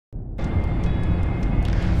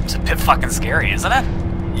It's a bit fucking scary, isn't it?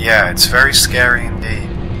 Yeah, it's very scary indeed.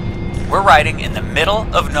 We're riding in the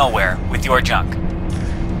middle of nowhere with your junk.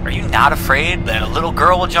 Are you not afraid that a little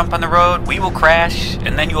girl will jump on the road, we will crash,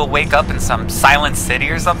 and then you will wake up in some silent city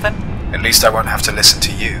or something? At least I won't have to listen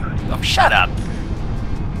to you. Oh, shut up.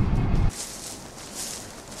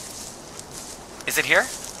 Is it here?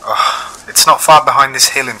 Oh, it's not far behind this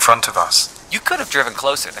hill in front of us. You could have driven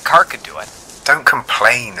closer. The car could do it. Don't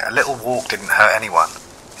complain. A little walk didn't hurt anyone.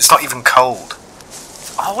 It's not even cold.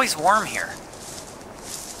 It's always warm here.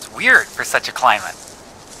 It's weird for such a climate.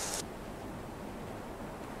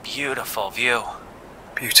 Beautiful view.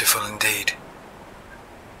 Beautiful indeed.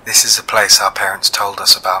 This is the place our parents told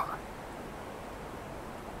us about.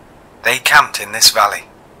 They camped in this valley.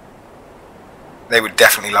 They would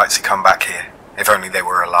definitely like to come back here, if only they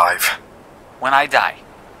were alive. When I die,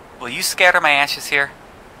 will you scatter my ashes here?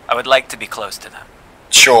 I would like to be close to them.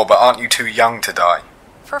 Sure, but aren't you too young to die?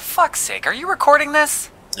 For fuck's sake, are you recording this?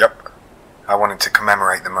 Yep. I wanted to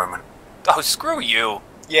commemorate the moment. Oh, screw you.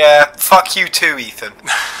 Yeah, fuck you too, Ethan.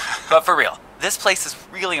 But for real, this place is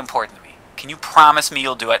really important to me. Can you promise me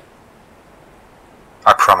you'll do it?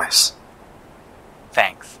 I promise.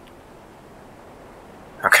 Thanks.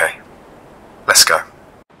 Okay. Let's go.